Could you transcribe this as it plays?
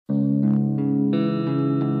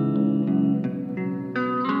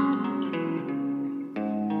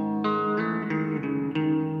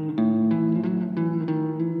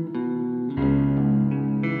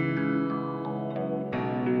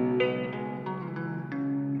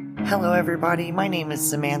Hello everybody, my name is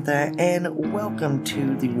Samantha and welcome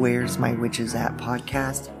to the Where's My Witches At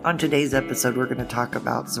podcast. On today's episode we're going to talk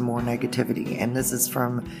about some more negativity, and this is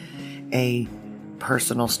from a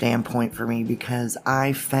personal standpoint for me because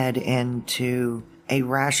I fed into a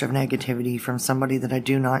rash of negativity from somebody that I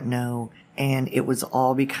do not know, and it was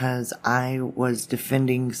all because I was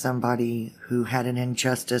defending somebody who had an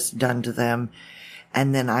injustice done to them,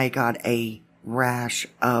 and then I got a rash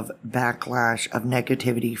of backlash of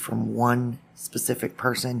negativity from one specific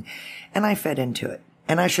person, and I fed into it,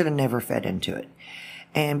 and I should have never fed into it.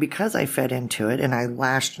 And because I fed into it and I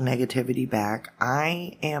lashed negativity back,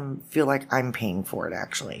 I feel like I'm paying for it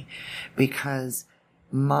actually, because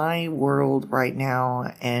my world right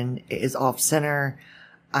now and is off center.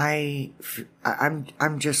 I'm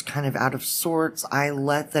just kind of out of sorts. I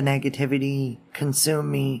let the negativity consume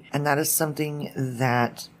me, and that is something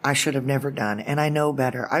that I should have never done. And I know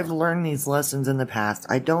better. I've learned these lessons in the past.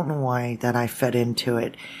 I don't know why that I fed into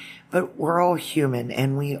it, but we're all human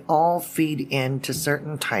and we all feed into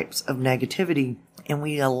certain types of negativity, and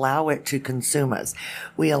we allow it to consume us.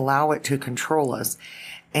 We allow it to control us.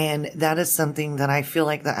 And that is something that I feel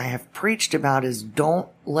like that I have preached about is don't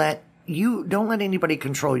let anybody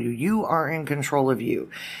control you. You are in control of you.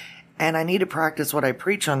 And I need to practice what I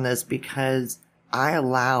preach on this because I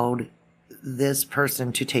allowed this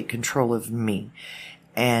person to take control of me.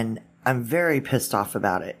 And I'm very pissed off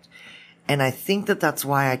about it. And I think that that's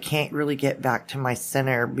why I can't really get back to my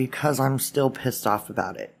center, because I'm still pissed off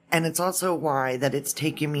about it. And it's also why that it's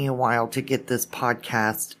taken me a while to get this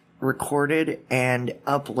podcast recorded and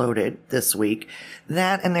uploaded this week.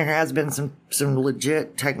 That, and there has been some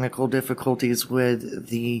legit technical difficulties with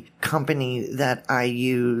the company that I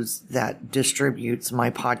use that distributes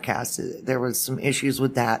my podcast. There was some issues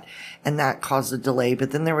with that, and that caused a delay,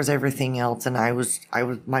 but then there was everything else, and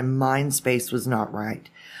my mind space was not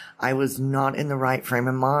right. I was not in the right frame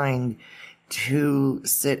of mind to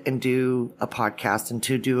sit and do a podcast and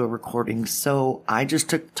to do a recording. So I just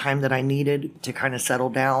took the time that I needed to kind of settle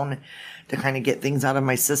down, to kind of get things out of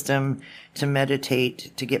my system, to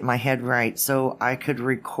meditate, to get my head right so I could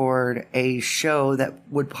record a show that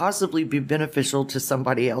would possibly be beneficial to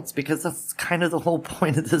somebody else, because that's kind of the whole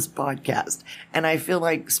point of this podcast. And I feel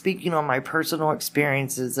like speaking on my personal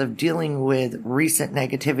experiences of dealing with recent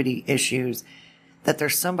negativity issues, that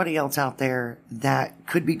there's somebody else out there that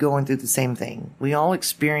could be going through the same thing. We all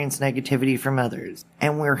experience negativity from others,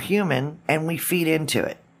 and we're human and we feed into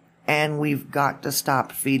it. And we've got to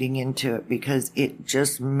stop feeding into it because it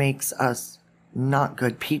just makes us not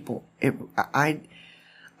good people. I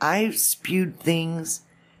spewed things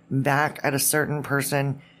back at a certain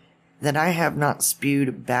person that I have not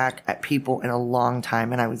spewed back at people in a long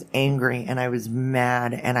time. And I was angry and I was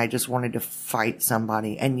mad and I just wanted to fight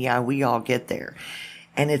somebody. And yeah, we all get there.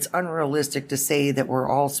 And it's unrealistic to say that we're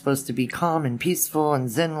all supposed to be calm and peaceful and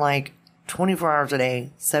zen-like 24 hours a day,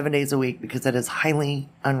 7 days a week, because that is highly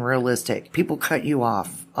unrealistic. People cut you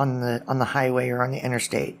off on the highway or on the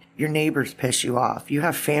interstate. Your neighbors piss you off. You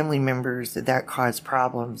have family members that cause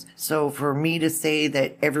problems. So for me to say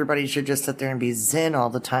that everybody should just sit there and be zen all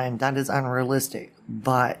the time, that is unrealistic.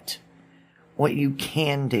 But what you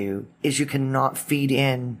can do is you cannot feed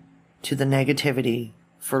in to the negativity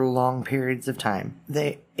for long periods of time.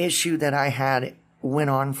 The issue that I had went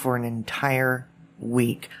on for an entire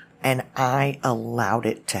week, and I allowed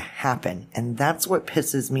it to happen. And that's what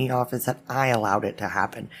pisses me off, is that I allowed it to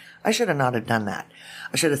happen. I should have not have done that.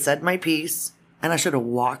 I should have said my piece, and I should have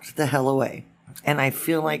walked the hell away. And I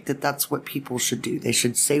feel like that's what people should do. They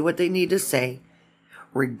should say what they need to say,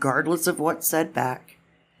 regardless of what's said back,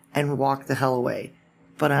 and walk the hell away.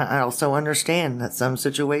 But I also understand that some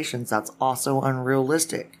situations that's also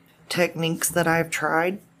unrealistic. Techniques that I've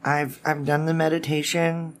tried, I've done the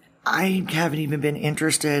meditation. I haven't even been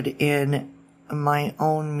interested in my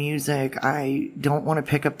own music. I don't want to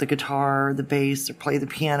pick up the guitar, the bass, or play the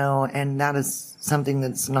piano, and that is something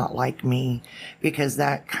that's not like me, because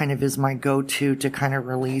that kind of is my go-to to kind of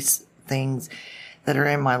release things that are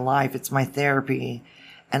in my life. It's my therapy,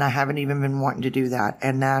 and I haven't even been wanting to do that,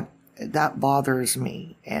 and that bothers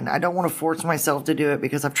me. And I don't want to force myself to do it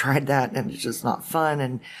because I've tried that and it's just not fun.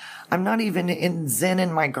 And I'm not even in zen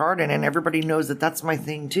in my garden, and everybody knows that that's my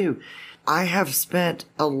thing too. I have spent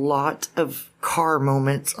a lot of car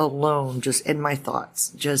moments alone, just in my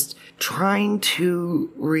thoughts, just trying to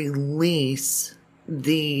release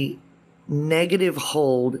the negative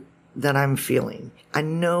hold that I'm feeling. I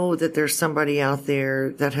know that there's somebody out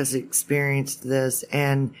there that has experienced this,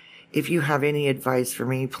 and if you have any advice for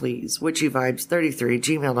me, please,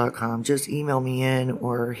 witchyvibes33@gmail.com. Just email me in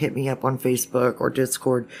or hit me up on Facebook or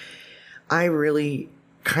Discord. I really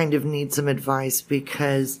kind of need some advice,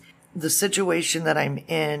 because the situation that I'm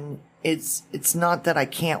in, it's not that I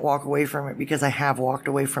can't walk away from it, because I have walked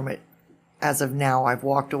away from it. As of now, I've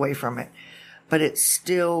walked away from it. But it's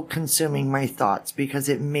still consuming my thoughts because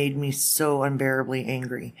it made me so unbearably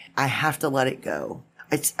angry. I have to let it go.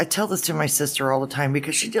 I tell this to my sister all the time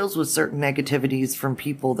because she deals with certain negativities from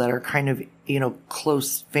people that are kind of,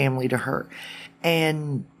 close family to her.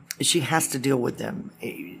 And she has to deal with them.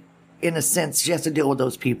 In a sense, she has to deal with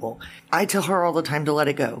those people. I tell her all the time to let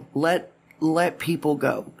it go. Let people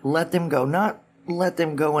go. Let them go. Not let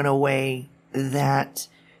them go in a way that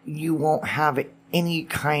you won't have any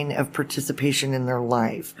kind of participation in their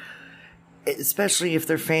life, especially if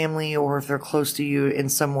they're family or if they're close to you in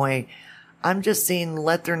some way. I'm just saying,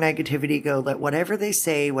 let their negativity go. Let whatever they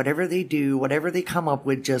say, whatever they do, whatever they come up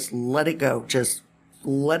with, just let it go. Just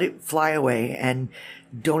let it fly away and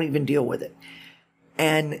don't even deal with it.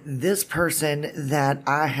 And this person that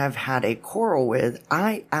I have had a quarrel with,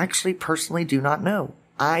 I actually personally do not know.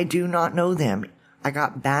 I do not know them. I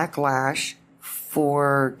got backlash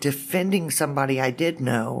for defending somebody I did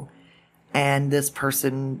know. And this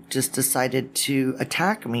person just decided to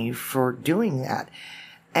attack me for doing that.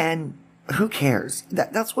 And who cares?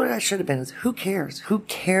 That's what I should have been, is who cares? Who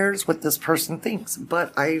cares what this person thinks?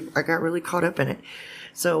 But I got really caught up in it.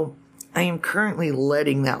 So I am currently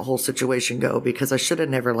letting that whole situation go because I should have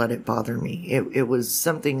never let it bother me. It was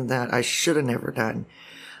something that I should have never done.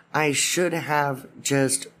 I should have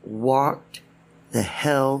just walked the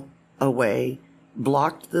hell away,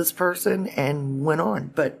 blocked this person, and went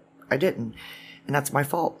on. But I didn't. And that's my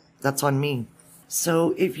fault. That's on me.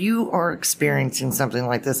 So if you are experiencing something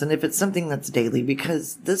like this, and if it's something that's daily,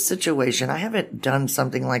 because this situation, I haven't done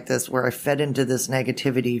something like this where I fed into this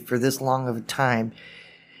negativity for this long of a time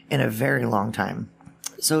in a very long time.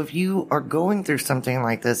 So if you are going through something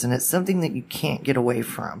like this and it's something that you can't get away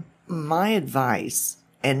from, my advice,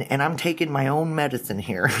 and I'm taking my own medicine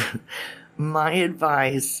here, my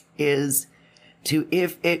advice is to,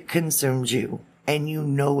 if it consumes you and you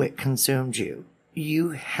know it consumed you, you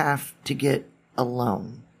have to get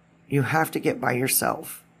alone. You have to get by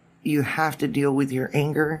yourself. You have to deal with your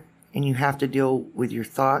anger and you have to deal with your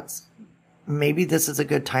thoughts. Maybe this is a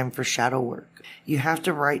good time for shadow work. You have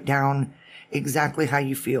to write down exactly how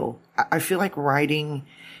you feel. I feel like writing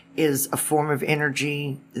is a form of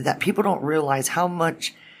energy that people don't realize how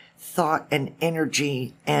much thought and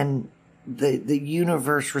energy and the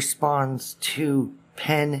universe responds to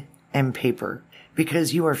pen and paper,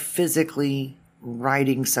 because you are physically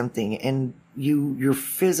writing something and you're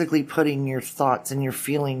physically putting your thoughts and your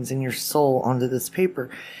feelings and your soul onto this paper.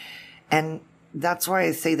 And that's why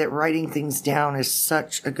I say that writing things down is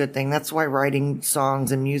such a good thing. That's why writing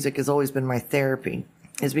songs and music has always been my therapy,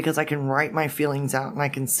 is because I can write my feelings out and I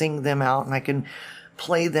can sing them out and I can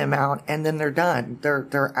play them out, and then they're done.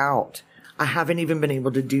 They're out. I haven't even been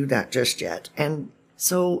able to do that just yet. And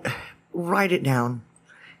so write it down.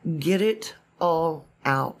 Get it all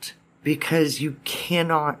out, because you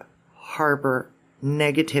cannot harbor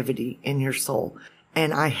negativity in your soul.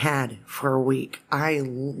 And I had for a week. I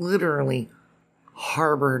literally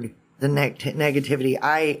harbored the negativity.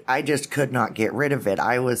 I just could not get rid of it.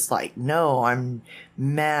 I was like, no, I'm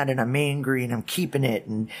mad and I'm angry and I'm keeping it.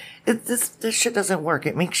 And this shit doesn't work.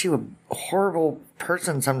 It makes you a horrible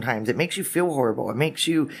person sometimes. It makes you feel horrible. It makes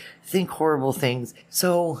you think horrible things.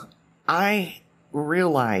 So I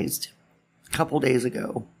realized a couple days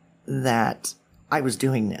ago that I was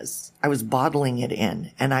doing this. I was bottling it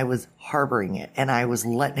in and I was harboring it and I was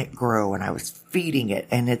letting it grow and I was feeding it.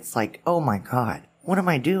 And it's like, oh my God, what am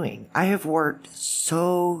I doing? I have worked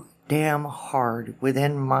so damn hard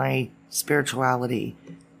within my spirituality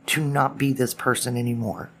to not be this person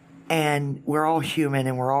anymore. And we're all human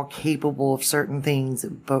and we're all capable of certain things,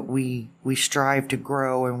 but we strive to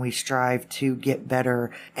grow and we strive to get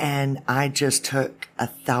better. And I just took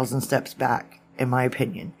 1,000 steps back, in my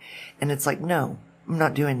opinion. And it's like, no, I'm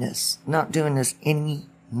not doing this. Not doing this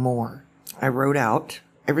anymore. I wrote out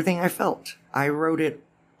everything I felt. I wrote it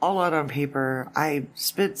all out on paper. I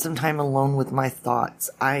spent some time alone with my thoughts.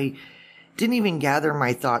 I didn't even gather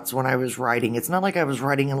my thoughts when I was writing. It's not like I was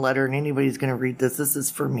writing a letter and anybody's going to read this. This is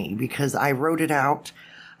for me, because I wrote it out.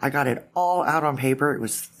 I got it all out on paper. It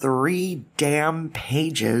was 3 damn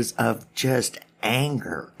pages of just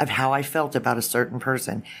anger of how I felt about a certain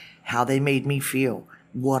person, how they made me feel,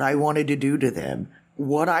 what I wanted to do to them,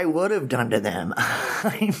 what I would have done to them.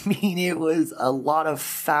 I mean, it was a lot of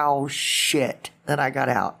foul shit that I got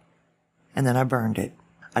out. And then I burned it.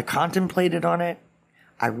 I contemplated on it.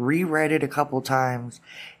 I reread it a couple times.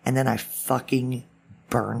 And then I fucking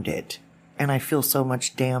burned it. And I feel so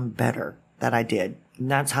much damn better that I did. And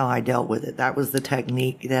that's how I dealt with it. That was the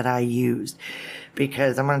technique that I used,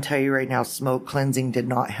 because I'm going to tell you right now, smoke cleansing did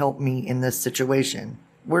not help me in this situation.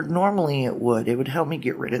 Where normally it would help me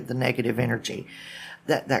get rid of the negative energy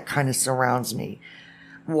that kind of surrounds me.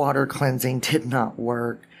 Water cleansing did not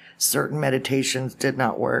work. Certain meditations did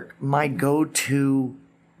not work. My go-to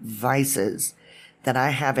vices that I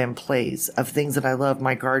have in place of things that I love,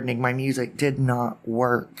 my gardening, my music, did not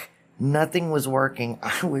work. Nothing was working.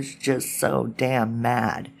 I was just so damn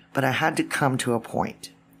mad. But I had to come to a point.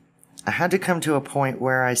 I had to come to a point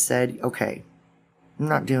where I said, okay, I'm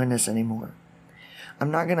not doing this anymore. I'm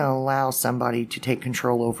not going to allow somebody to take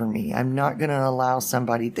control over me. I'm not going to allow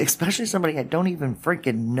somebody, especially somebody I don't even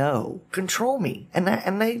freaking know, control me.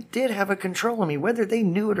 And they did have a control on me. Whether they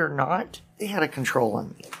knew it or not, they had a control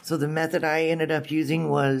on me. So the method I ended up using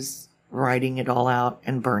was writing it all out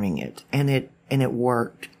and burning it. And it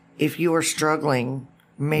worked. If you are struggling,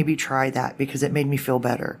 maybe try that, because it made me feel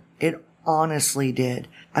better. It honestly did.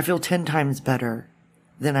 I feel 10 times better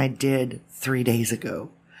than I did 3 days ago.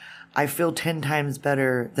 I feel 10 times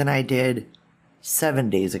better than I did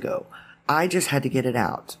 7 days ago. I just had to get it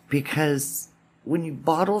out, because when you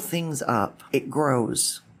bottle things up, it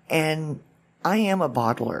grows. And I am a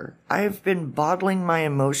bottler. I've been bottling my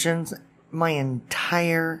emotions my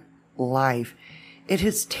entire life. It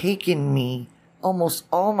has taken me almost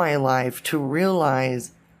all my life to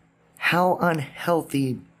realize how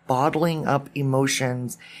unhealthy bottling up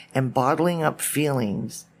emotions and bottling up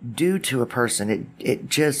feelings do to a person. It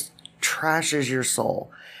just trashes your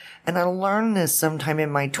soul. And I learned this sometime in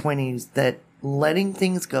my 20s, that letting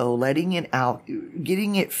things go, letting it out,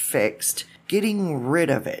 getting it fixed, getting rid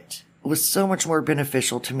of it was so much more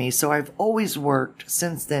beneficial to me. So I've always worked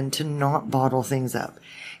since then to not bottle things up,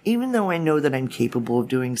 even though I know that I'm capable of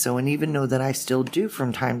doing so, and even know that I still do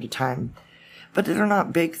from time to time. But they're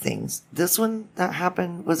not big things. This one that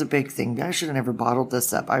happened was a big thing. I should have never bottled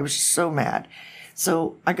this up. I was so mad.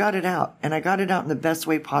 So I got it out, and I got it out in the best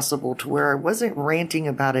way possible, to where I wasn't ranting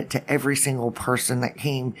about it to every single person that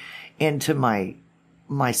came into my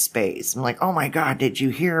space. I'm like, oh my God, did you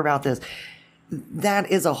hear about this? That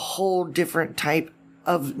is a whole different type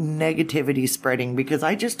of negativity spreading, because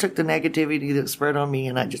I just took the negativity that spread on me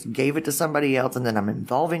and I just gave it to somebody else, and then I'm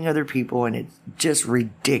involving other people, and it's just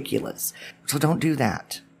ridiculous. So don't do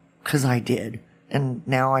that, because I did. And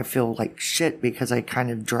now I feel like shit because I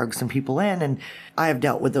kind of drug some people in, and I have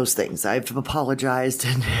dealt with those things. I've apologized,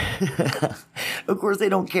 and of course they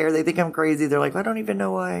don't care. They think I'm crazy. They're like, I don't even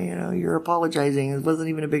know why, you're apologizing. It wasn't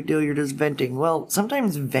even a big deal. You're just venting. Well,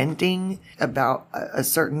 sometimes venting about a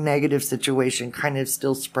certain negative situation kind of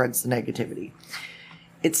still spreads the negativity.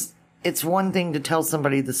 It's one thing to tell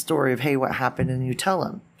somebody the story of, hey, what happened, and you tell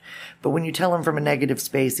them. But when you tell them from a negative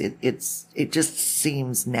space, it just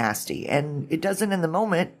seems nasty. And it doesn't in the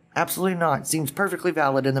moment. Absolutely not. It seems perfectly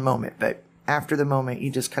valid in the moment. But after the moment, you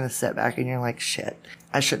just kind of sit back and you're like, shit,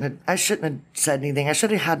 I shouldn't have said anything. I should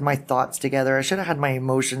have had my thoughts together. I should have had my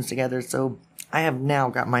emotions together. So I have now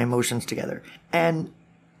got my emotions together. And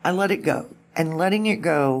I let it go. And letting it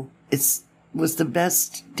go was the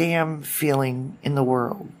best damn feeling in the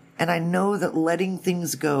world. And I know that letting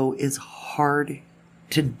things go is hard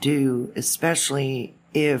to do, especially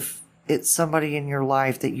if it's somebody in your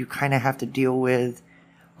life that you kind of have to deal with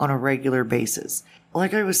on a regular basis.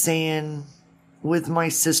 Like I was saying with my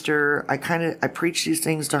sister, I preached these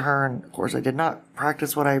things to her, and of course I did not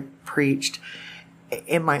practice what I preached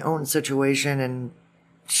in my own situation, and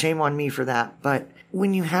shame on me for that. But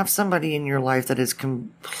when you have somebody in your life that is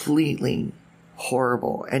completely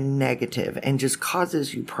horrible and negative and just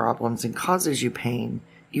causes you problems and causes you pain,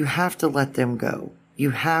 you have to let them go.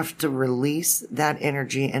 You have to release that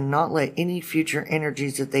energy and not let any future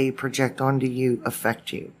energies that they project onto you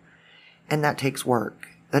affect you. And that takes work.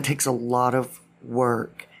 That takes a lot of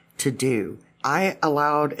work to do. I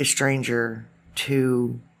allowed a stranger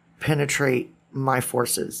to penetrate my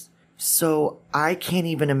forces. So I can't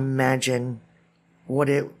even imagine what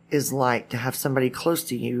it is like to have somebody close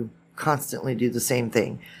to you constantly do the same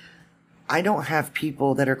thing. I don't have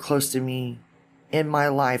people that are close to me in my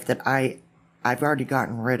life that I've already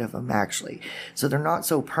gotten rid of them, actually. So they're not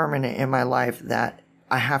so permanent in my life that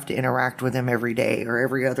I have to interact with them every day or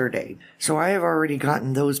every other day. So I have already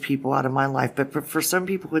gotten those people out of my life. But for some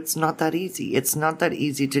people, it's not that easy. It's not that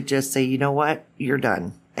easy to just say, you know what, you're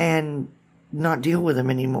done, and not deal with them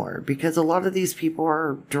anymore, because a lot of these people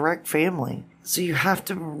are direct family. So you have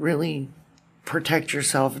to really protect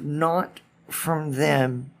yourself, not from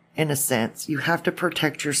them in a sense. You have to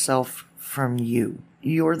protect yourself from you.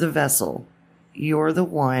 You're the vessel. You're the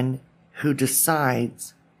one who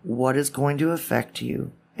decides what is going to affect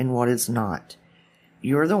you and what is not.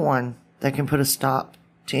 You're the one that can put a stop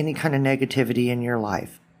to any kind of negativity in your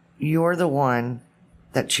life. You're the one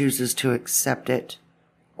that chooses to accept it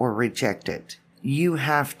or reject it. You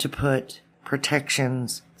have to put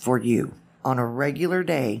protections for you. On a regular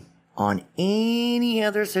day, on any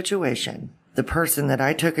other situation, the person that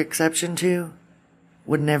I took exception to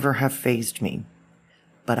would never have fazed me.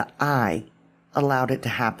 But I allowed it to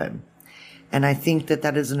happen. And I think that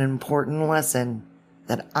that is an important lesson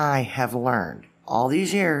that I have learned. All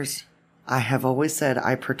these years, I have always said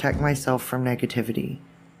I protect myself from negativity.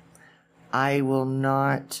 I will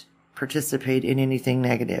not participate in anything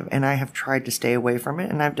negative, and I have tried to stay away from it,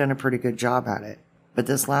 and I've done a pretty good job at it. But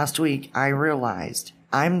this last week, I realized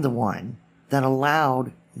I'm the one that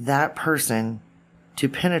allowed that person to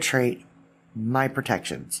penetrate my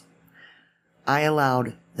protections. I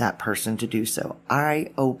allowed that person to do so.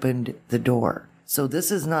 I opened the door. So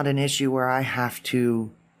this is not an issue where I have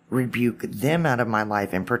to rebuke them out of my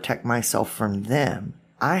life and protect myself from them.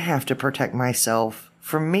 I have to protect myself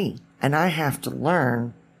from me. And I have to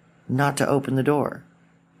learn not to open the door.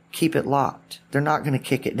 Keep it locked. They're not going to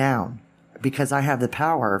kick it down because I have the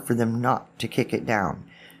power for them not to kick it down.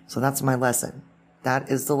 So that's my lesson. That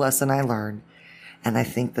is the lesson I learned. And I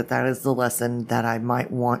think that that is the lesson that I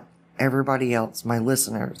might want everybody else, my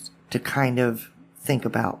listeners, to kind of think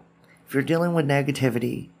about. If you're dealing with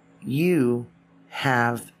negativity, you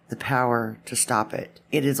have the power to stop it.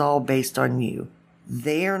 It is all based on you.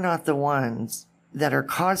 They are not the ones that are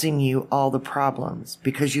causing you all the problems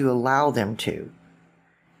because you allow them to.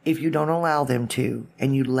 If you don't allow them to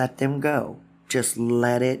and you let them go, just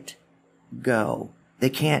let it go. They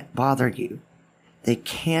can't bother you. They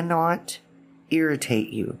cannot irritate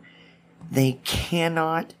you. They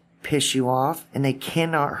cannot piss you off, and they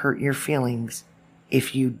cannot hurt your feelings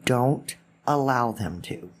if you don't allow them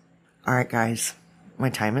to. All right, guys, my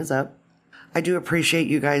time is up. I do appreciate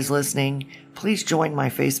you guys listening. Please join my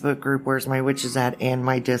Facebook group, Where's My Witches At, and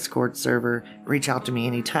my Discord server. Reach out to me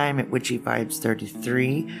anytime at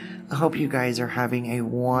WitchyVibes33. I hope you guys are having a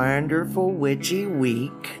wonderful witchy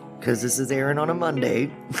week, because this is airing on a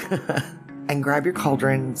Monday. And grab your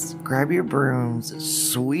cauldrons, grab your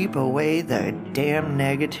brooms, sweep away the damn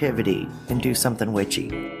negativity, and do something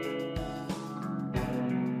witchy.